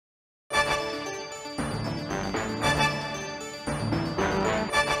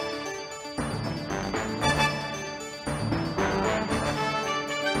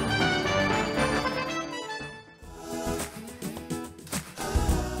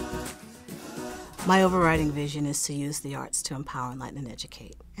My overriding vision is to use the arts to empower, enlighten, and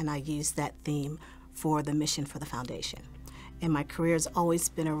educate. And I use that theme for the mission for the foundation. And my career has always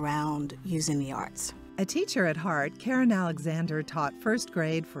been around using the arts. A teacher at heart, Karen Alexander taught first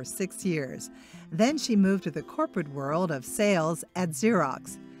grade for 6 years. Then she moved to the corporate world of sales at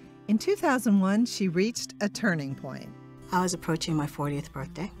Xerox. In 2001, she reached a turning point. I was approaching my 40th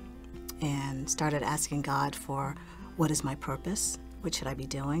birthday and started asking God for what is my purpose, what should I be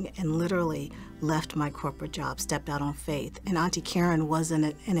doing, and literally left my corporate job, stepped out on faith. And Auntie Karen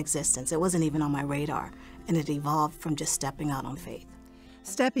wasn't in existence. It wasn't even on my radar, and it evolved from just stepping out on faith.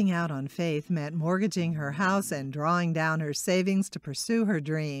 Stepping out on faith meant mortgaging her house and drawing down her savings to pursue her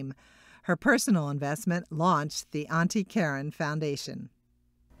dream. Her personal investment launched the Auntie Karen Foundation.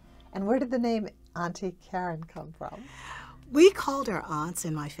 And where did the name Auntie Karen come from? We called our aunts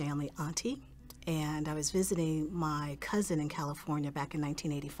in my family Auntie. And I was visiting my cousin in California back in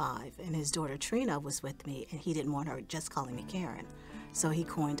 1985, and his daughter Trina was with me, and he didn't want her just calling me Karen. So he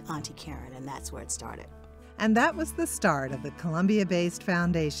coined Auntie Karen, and that's where it started. And that was the start of the Columbia-based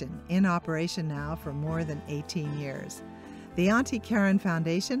foundation, in operation now for more than 18 years. The Auntie Karen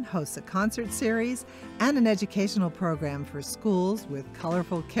Foundation hosts a concert series and an educational program for schools with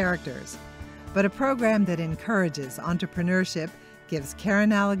colorful characters, but a program that encourages entrepreneurship gives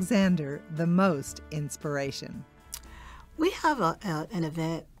Karen Alexander the most inspiration. We have an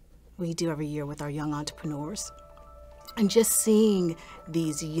event we do every year with our young entrepreneurs. And just seeing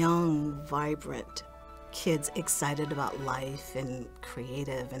these young, vibrant kids excited about life and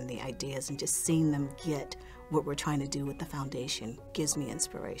creative and the ideas, and just seeing them get what we're trying to do with the foundation gives me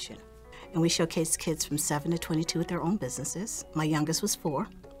inspiration. And we showcase kids from 7 to 22 with their own businesses. My youngest was 4,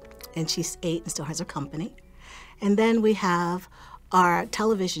 and she's 8 and still has her company. And then we have our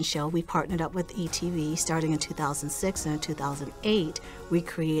television show. We partnered up with ETV starting in 2006, and in 2008 we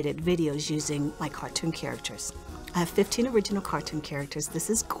created videos using my cartoon characters. I have 15 original cartoon characters. This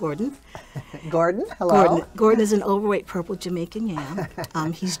is Gordon. Gordon, hello. Gordon is an overweight purple Jamaican yam.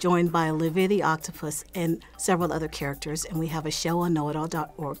 He's joined by Olivia the octopus and several other characters, and we have a show on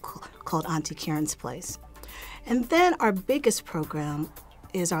knowitall.org called Auntie Karen's Place. And then our biggest program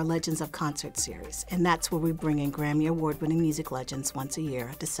is our Legends of Concert series, and that's where we bring in Grammy Award-winning music legends once a year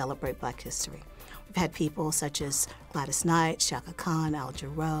to celebrate Black history. We've had people such as Gladys Knight, Chaka Khan, Al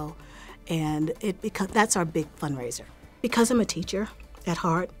Jarreau, and that's our big fundraiser. Because I'm a teacher at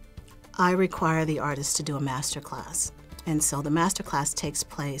heart, I require the artists to do a master class. And so the master class takes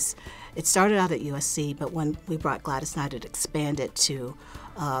place, it started out at USC, but when we brought Gladys Knight, it expanded to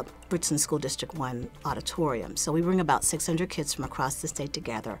Richland School District 1 auditorium. So we bring about 600 kids from across the state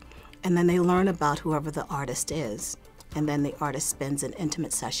together, and then they learn about whoever the artist is, and then the artist spends an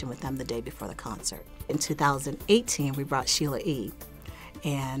intimate session with them the day before the concert. In 2018, we brought Sheila E.,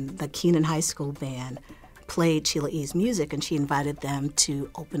 and the Keenan High School band played Sheila E.'s music, and she invited them to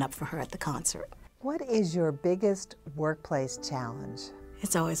open up for her at the concert. What is your biggest workplace challenge?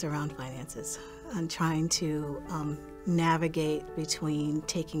 It's always around finances. I'm trying to navigate between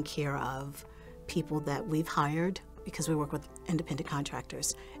taking care of people that we've hired, because we work with independent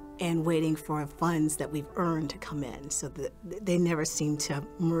contractors, and waiting for funds that we've earned to come in, so that they never seem to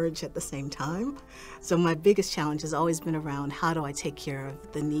merge at the same time. So my biggest challenge has always been around how do I take care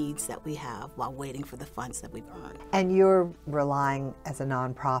of the needs that we have while waiting for the funds that we've earned. And you're relying as a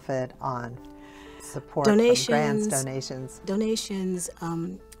nonprofit on support, donations, from grants, donations? Donations.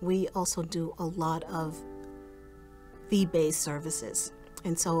 We also do a lot of fee-based services.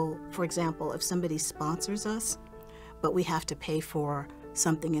 And so, for example, if somebody sponsors us, but we have to pay for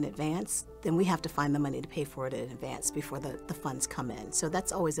something in advance, then we have to find the money to pay for it in advance before the funds come in. So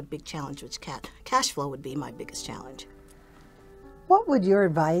that's always a big challenge, which cash flow would be my biggest challenge. What would your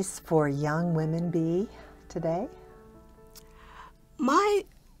advice for young women be today? My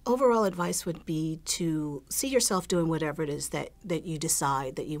overall advice would be to see yourself doing whatever it is that you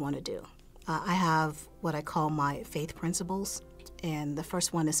decide that you want to do. I have what I call my faith principles, and the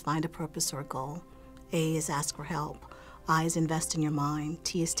first one is find a purpose or a goal. A is ask for help. I is invest in your mind.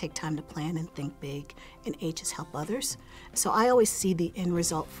 T is take time to plan and think big. And H is help others. So I always see the end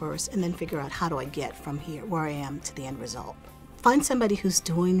result first and then figure out how do I get from here, where I am, to the end result. Find somebody who's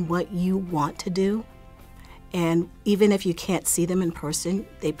doing what you want to do. And even if you can't see them in person,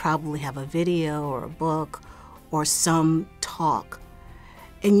 they probably have a video or a book or some talk.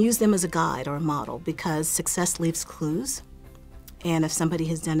 And use them as a guide or a model, because success leaves clues. And if somebody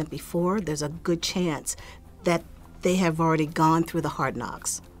has done it before, there's a good chance that they have already gone through the hard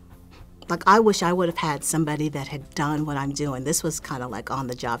knocks. Like, I wish I would have had somebody that had done what I'm doing. This was kind of like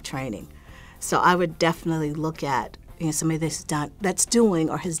on-the-job training. So I would definitely look at, somebody that's doing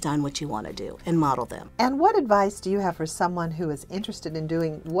or has done what you want to do, and model them. And what advice do you have for someone who is interested in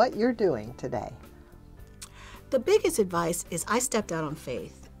doing what you're doing today? The biggest advice is I stepped out on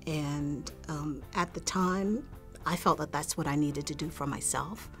faith, and at the time, I felt that that's what I needed to do for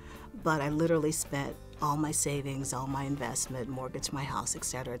myself, but I literally spent all my savings, all my investment, mortgaged my house,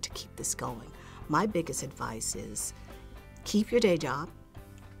 etc., to keep this going. My biggest advice is keep your day job,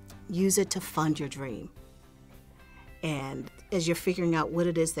 use it to fund your dream. And as you're figuring out what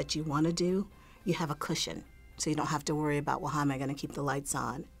it is that you want to do, you have a cushion. So you don't have to worry about, well, how am I going to keep the lights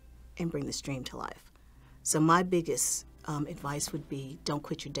on and bring this dream to life? So my biggest advice would be don't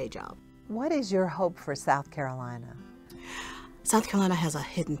quit your day job. What is your hope for South Carolina? South Carolina has a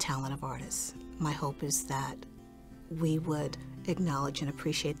hidden talent of artists. My hope is that we would acknowledge and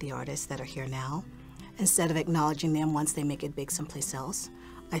appreciate the artists that are here now instead of acknowledging them once they make it big someplace else.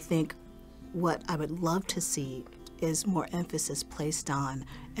 I think what I would love to see is more emphasis placed on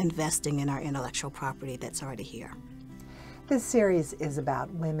investing in our intellectual property that's already here. This series is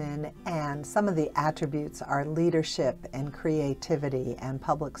about women, and some of the attributes are leadership and creativity and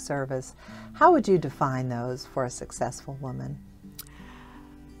public service. How would you define those for a successful woman?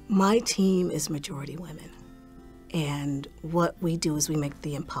 My team is majority women, and what we do is we make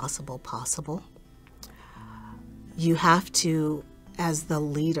the impossible possible. You have to, as the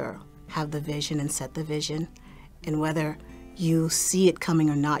leader, have the vision and set the vision. And whether you see it coming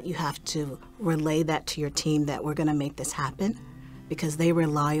or not, you have to relay that to your team that we're going to make this happen, because they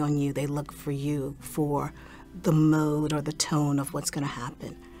rely on you. They look for you for the mode or the tone of what's going to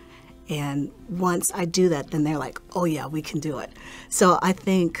happen. And once I do that, then they're like, oh yeah, we can do it. So I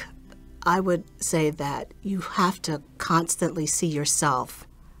think I would say that you have to constantly see yourself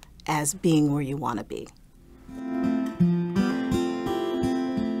as being where you want to be.